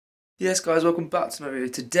Yes guys, welcome back to another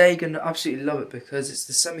video. Today you're going to absolutely love it because it's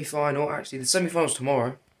the semi-final. Actually, the semi-final's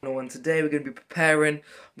tomorrow. And today we're going to be preparing.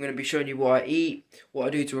 I'm going to be showing you what I eat, what I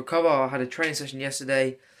do to recover. I had a training session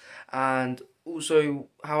yesterday, and also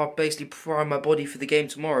how I basically prime my body for the game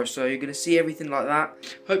tomorrow. So you're going to see everything like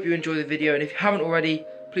that. Hope you enjoy the video, and if you haven't already,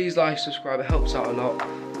 please like, subscribe, it helps out a lot.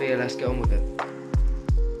 But yeah, let's get on with it.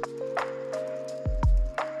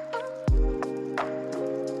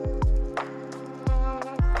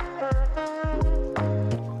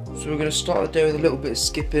 So we're going to start the day with a little bit of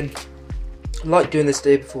skipping. I like doing this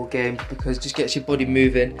day before game because it just gets your body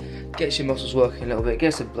moving, gets your muscles working a little bit,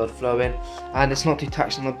 gets the blood flowing, and it's not too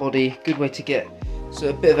taxing on the body. Good way to get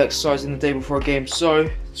a bit of exercise in the day before a game. So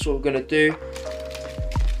that's what we're going to do.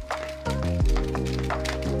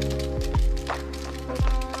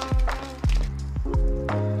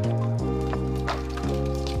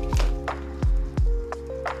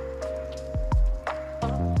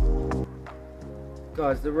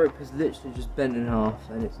 Guys, the rope has literally just bent in half,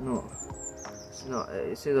 and it's not,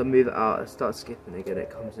 as soon as I move it out, I start skipping again, it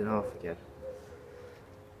comes in half again.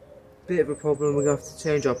 Bit of a problem, we're going to have to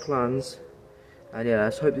change our plans, and yeah,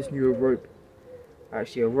 let's hope this new rope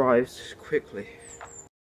actually arrives quickly.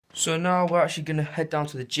 So now we're actually going to head down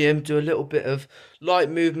to the gym, do a little bit of light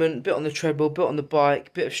movement, bit on the treadmill, bit on the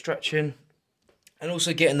bike, bit of stretching, and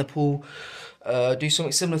also get in the pool. Do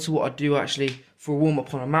something similar to what I do actually for a warm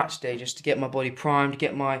up on a match day, just to get my body primed,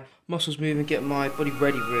 get my muscles moving, get my body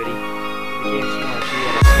ready really for the game tomorrow. So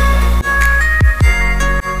yeah, let's get down.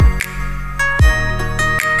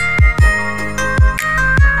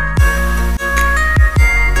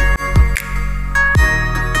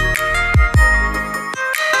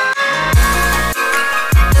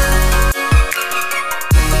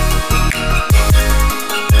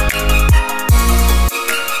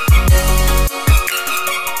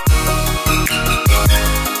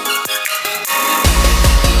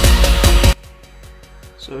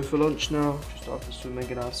 So for lunch now, just after swimming,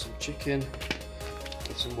 gonna have some chicken,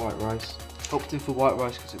 get some white rice. Opting for white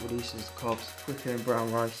rice because it releases the carbs quicker than brown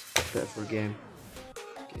rice. Better for a game.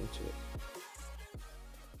 Get into it.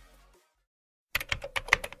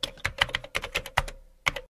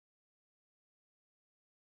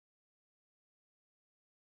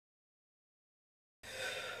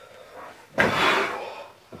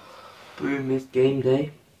 Boom, it's game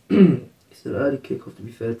day. It's an early kickoff, to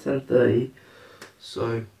be fair, 10:30.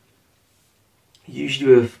 So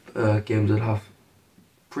usually with games I'd have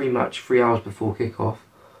pre-match 3 hours before kickoff,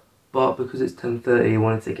 but because it's 10:30 I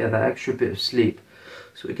wanted to get that extra bit of sleep,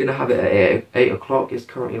 so we're gonna have it at 8 o'clock. It's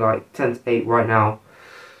currently like 10 to 8 right now,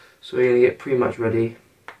 so we're gonna get pre-match ready.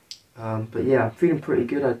 But yeah, I'm feeling pretty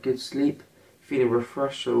good. I had good sleep, feeling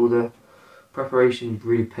refreshed, so all the preparation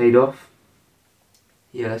really paid off.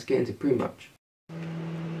 Yeah, let's get into pre-match.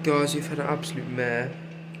 Guys, we've had an absolute mare.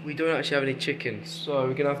 We don't actually have any chicken, so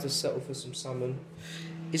we're going to have to settle for some salmon.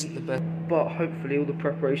 Isn't the best, but hopefully all the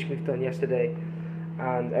preparation we've done yesterday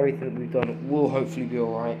and everything that we've done will hopefully be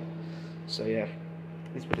alright. So yeah,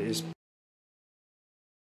 it's what it is.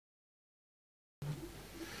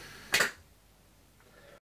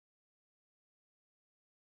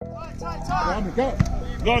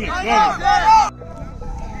 Run it.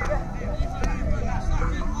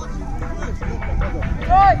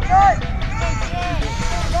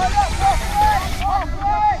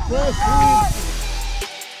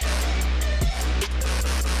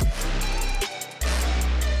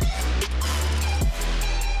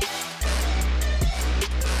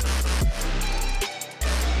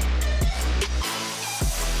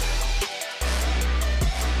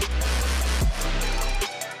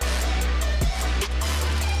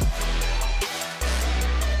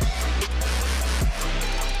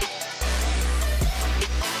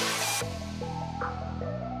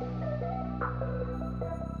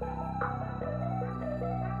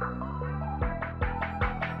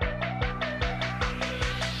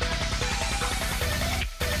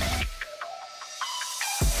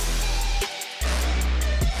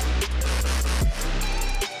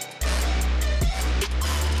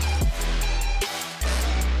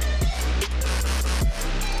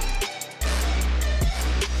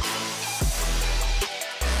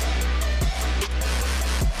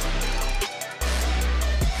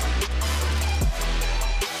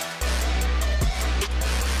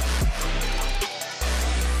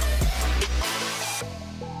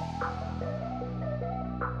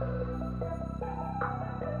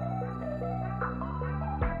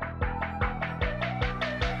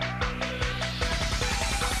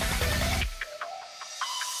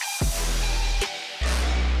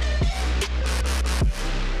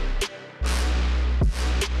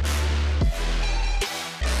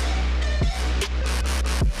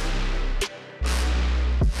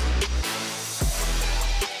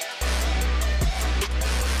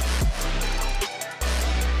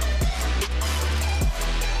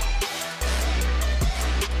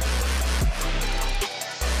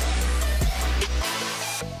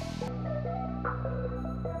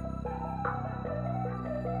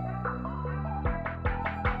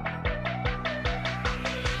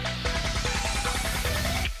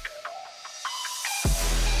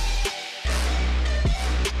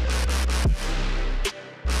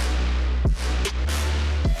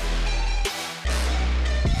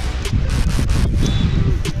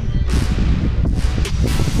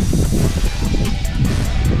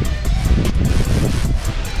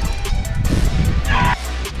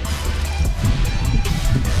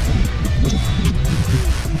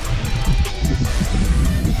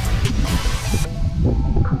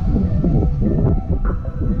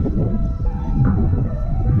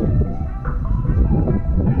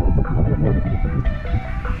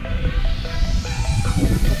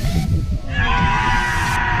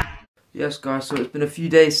 Yes guys, so it's been a few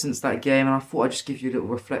days since that game and I thought I'd just give you a little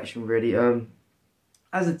reflection really.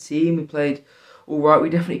 As a team we played alright, we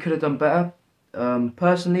definitely could have done better.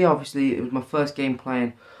 Personally, obviously it was my first game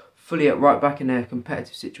playing fully at right back in a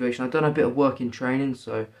competitive situation. I've done a bit of work in training,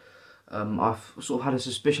 so I've sort of had a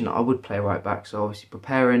suspicion that I would play right back, so obviously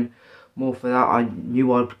preparing more for that. I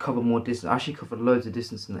knew I'd cover more distance. I actually covered loads of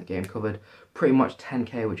distance in that game, covered pretty much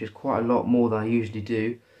 10k, which is quite a lot more than I usually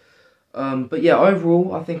do. But yeah,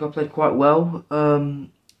 overall I think I played quite well.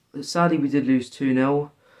 Sadly we did lose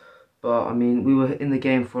 2-0, but I mean we were in the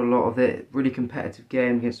game for a lot of it. Really competitive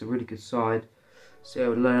game against a really good side, so I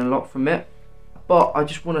would learn a lot from it. But I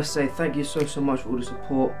just want to say thank you so much for all the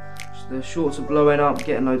support. The shorts are blowing up,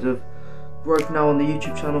 getting loads of growth now on the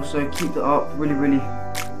YouTube channel, so keep it up. Really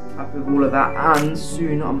happy with all of that, and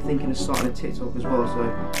soon I'm thinking of starting a TikTok as well,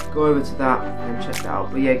 so go over to that and check that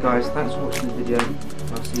out. But yeah guys, thanks for watching the video, and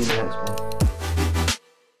I'll see you in the next one.